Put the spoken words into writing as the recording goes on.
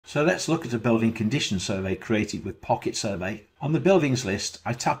So let's look at a building condition survey created with PocketSurvey. On the buildings list,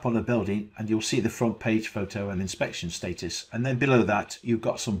 I tap on a building and you'll see the front page photo and inspection status, and then below that you've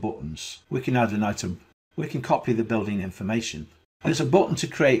got some buttons. We can add an item. We can copy the building information. There's a button to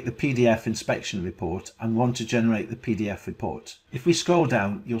create the PDF inspection report and one to generate the PDF report. If we scroll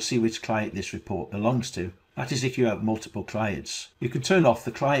down, you'll see which client this report belongs to. That is if you have multiple clients. You can turn off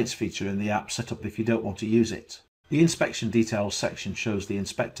the clients feature in the app setup if you don't want to use it. The inspection details section shows the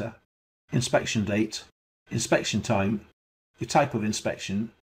inspector, inspection date, inspection time, the type of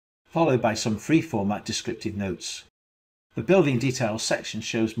inspection, followed by some free format descriptive notes. The building details section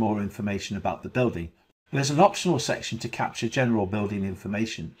shows more information about the building. There's an optional section to capture general building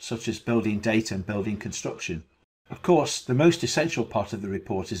information, such as building date and building construction. Of course, the most essential part of the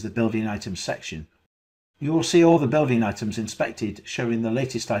report is the building items section. You will see all the building items inspected, showing the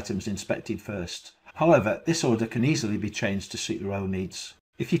latest items inspected first. However, this order can easily be changed to suit your own needs.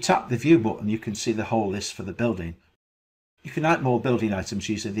 If you tap the View button, you can see the whole list for the building. You can add more building items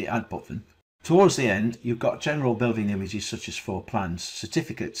using the Add button. Towards the end, you've got general building images such as floor plans,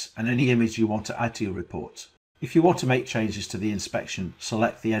 certificates, and any image you want to add to your report. If you want to make changes to the inspection,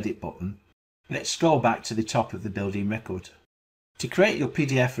 select the Edit button. Let's scroll back to the top of the building record. To create your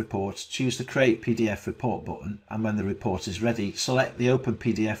PDF report, choose the Create PDF Report button, and when the report is ready, select the Open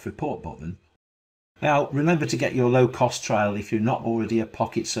PDF Report button. Now, remember to get your low-cost trial if you're not already a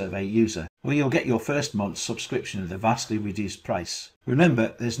PocketSurvey user, or you'll get your first month's subscription at a vastly reduced price.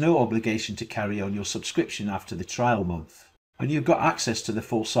 Remember, there's no obligation to carry on your subscription after the trial month, and you've got access to the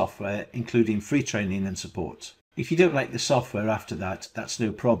full software, including free training and support. If you don't like the software after that, that's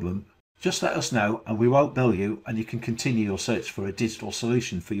no problem. Just let us know and we won't bill you, and you can continue your search for a digital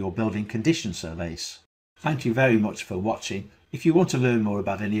solution for your building condition surveys. Thank you very much for watching. If you want to learn more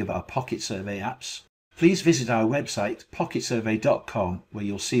about any of our PocketSurvey apps, please visit our website PocketSurvey.com, where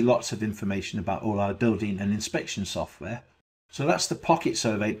you'll see lots of information about all our building and inspection software. So that's the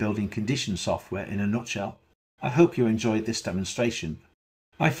PocketSurvey building condition software in a nutshell. I hope you enjoyed this demonstration.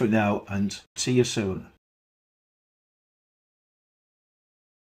 Bye for now and see you soon.